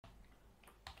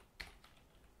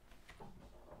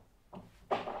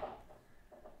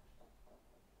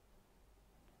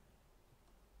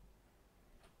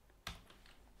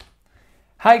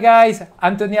Hi guys,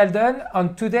 I'm Tony Alden,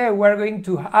 and today we're going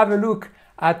to have a look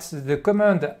at the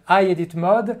command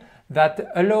iedit-mode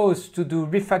that allows to do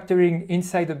refactoring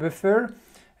inside the buffer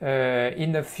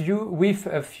with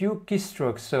a few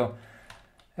keystrokes. So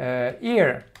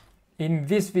here in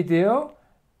this video,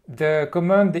 the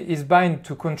command is bind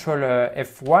to control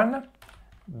F1,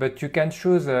 but you can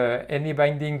choose any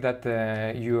binding that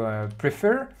you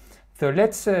prefer. So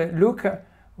let's look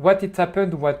what it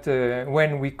happened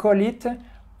when we call it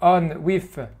on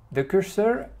with the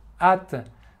cursor at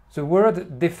the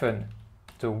word defen.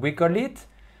 So we call it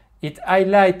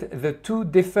highlights the two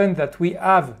defen that we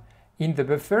have in the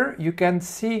buffer. You can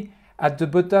see at the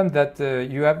bottom that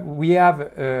we have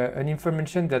an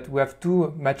information that we have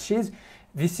two matches.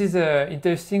 This is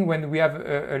interesting when we have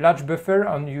a large buffer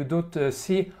and you don't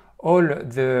see all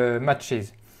the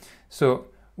matches. So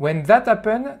when that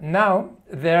happens, now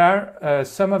there are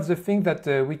some of the things that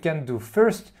we can do.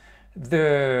 First,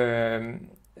 the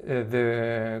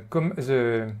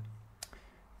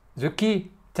key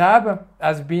tab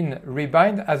has been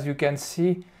rebind, as you can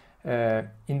see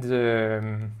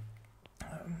in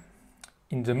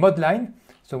the mod line.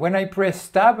 So when I press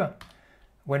tab,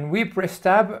 when we press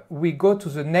tab, we go to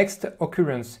the next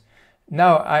occurrence.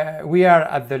 Now we are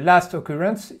at the last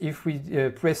occurrence. If we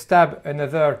press tab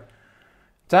another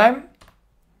time,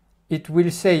 it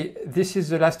will say this is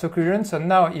the last occurrence, and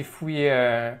now if we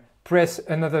press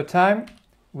another time,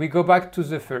 we go back to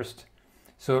the first.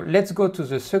 So let's go to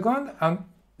the second, and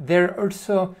there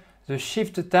also the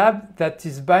shift tab that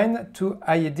is bind to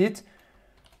iedit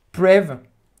prev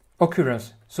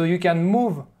occurrence. So you can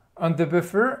move on the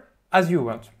buffer as you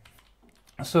want.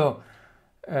 So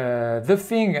the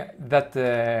thing that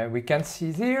we can see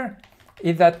there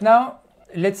is that now,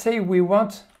 let's say we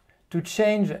want to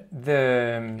change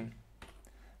the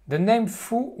name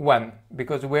foo1,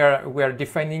 because we are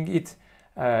defining it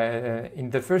in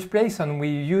the first place, and we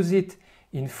use it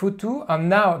in foo2. And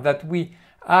now that we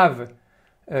have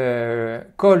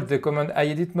called the command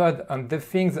iedit-mode and the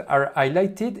things are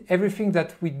highlighted, everything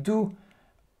that we do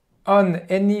on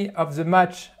any of the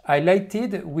match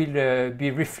highlighted will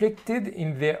be reflected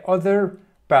in the other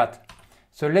part.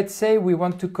 So let's say we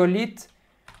want to call it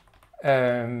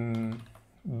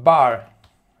bar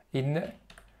in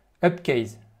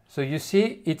upcase. So you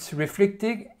see it's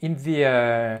reflecting in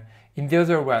the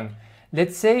other one.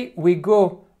 Let's say we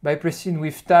go by pressing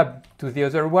with tab to the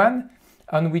other one,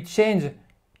 and we change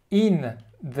in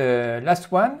the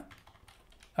last one,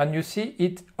 and you see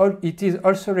it is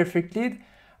also reflected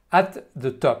at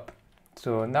the top.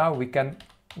 So now we can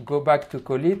go back to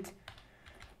call it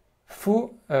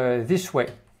foo this way.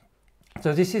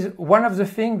 So this is one of the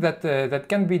things that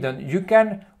can be done.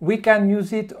 We can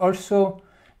use it also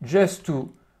just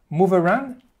to move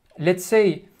around. Let's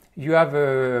say you have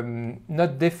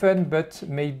not defen, but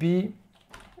maybe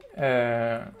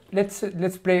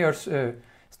let's play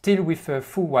still with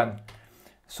foo1.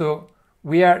 So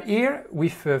we are here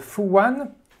with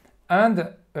foo1,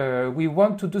 and we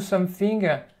want to do something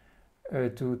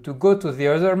to go to the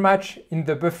other match in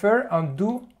the buffer and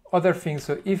do other things.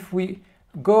 So if we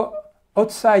go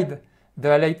outside the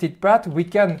highlighted part, we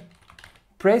can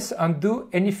press and do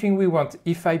anything we want.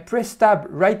 If I press tab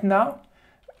right now,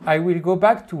 I will go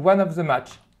back to one of the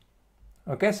match.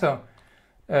 Okay, so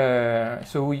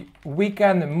we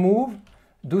can move,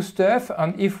 do stuff,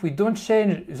 and if we don't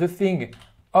change the thing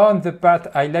on the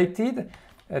part highlighted,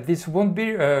 this won't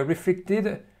be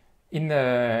reflected in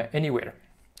anywhere.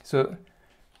 So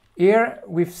here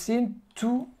we've seen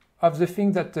two of the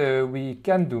things that we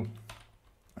can do.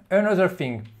 Another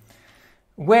thing,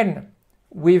 when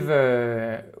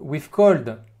we've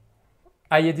called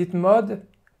iedit-mode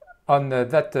on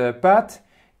that part,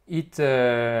 it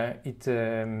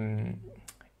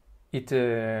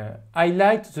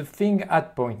highlights the thing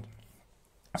at point.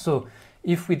 So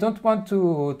if we don't want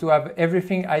to have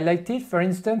everything highlighted, for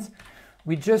instance,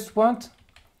 we just want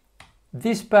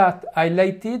this part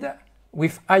highlighted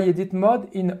with iedit-mode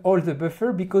in all the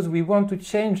buffer, because we want to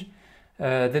change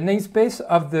the namespace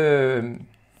of the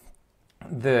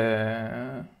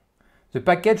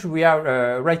package we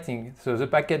are writing. So the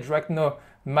package right now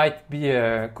might be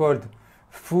called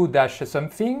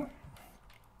foo-something,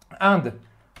 and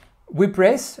we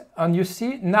press, and you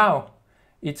see now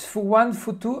it's foo1,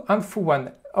 foo2, and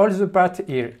foo1, all the part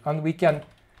here, and we can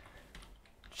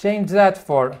change that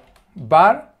for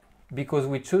bar, because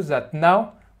we choose that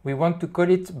now we want to call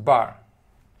it bar.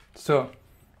 So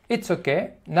it's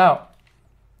okay. Now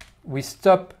we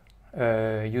stop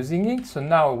using it, so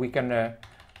now we can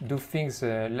do things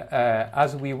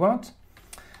as we want.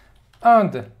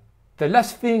 And the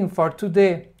last thing for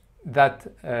today that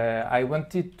I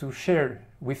wanted to share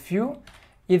with you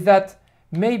is that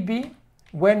maybe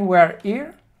when we are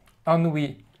here and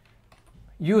we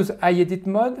use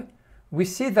iEdit-mode, we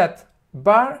see that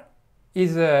bar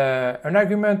is an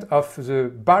argument of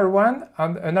the bar1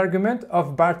 and an argument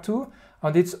of bar2,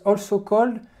 and it's also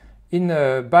called in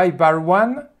by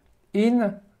bar1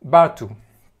 in bar2.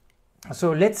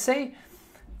 So let's say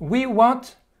we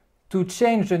want to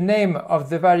change the name of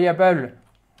the variable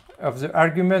of the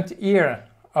argument here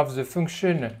of the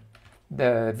function,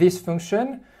 this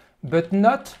function, but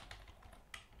not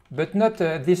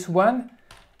this one,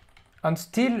 and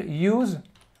still use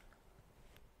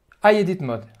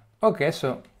iEdit-mode. Okay,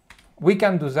 so we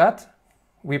can do that.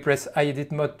 We press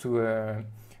iEdit-mode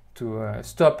to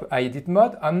stop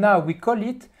iEdit-mode, and now we call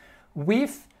it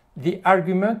with the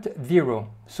argument 0.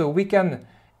 So we can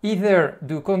either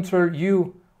do Ctrl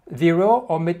U 0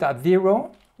 or meta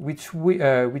 0, which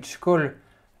call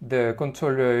the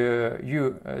Ctrl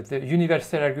U the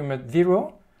universal argument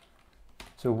 0.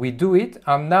 So we do it,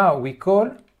 and now we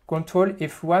call Ctrl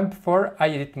F1 for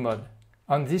iEdit-mode,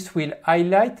 and this will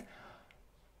highlight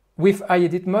with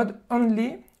iEdit-mode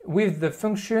only with the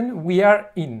function we are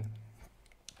in.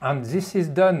 And this is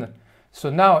done. So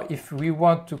now if we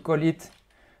want to call it,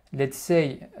 let's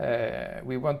say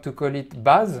we want to call it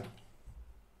base,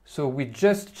 so we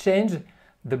just change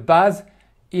the base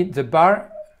in the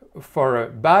bar for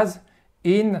base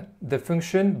in the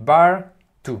function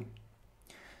bar2.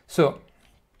 So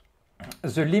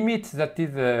the limit that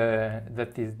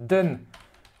is done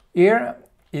here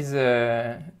is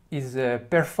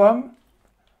performed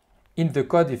in the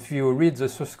code. If you read the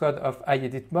source code of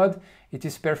iEdit-mode, it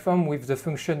is performed with the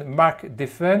function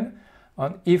mark_define,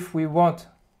 and if we want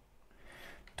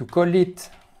to call it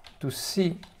to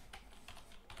see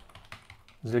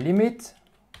the limit,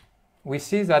 we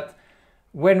see that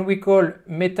when we call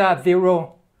meta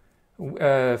 0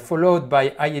 followed by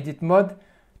iEdit-mode,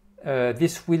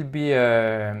 this will be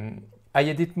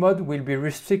iEdit-mode will be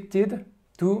restricted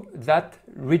to that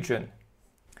region.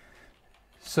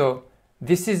 So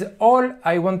this is all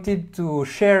I wanted to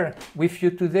share with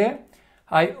you today.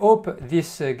 I hope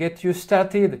this gets you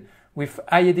started with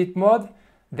iEdit-mode.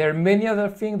 There are many other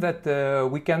things that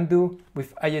we can do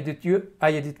with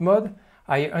iEdit-mode.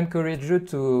 I encourage you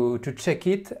to check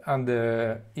it, and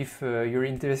if you're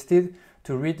interested,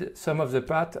 to read some of the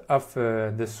part of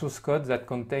the source code that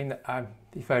contain,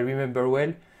 if I remember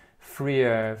well,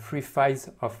 three files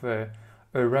of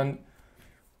around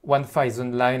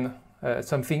 1,000 line,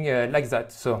 something like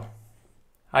that. So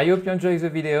I hope you enjoy the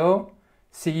video.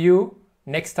 See you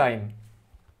next time.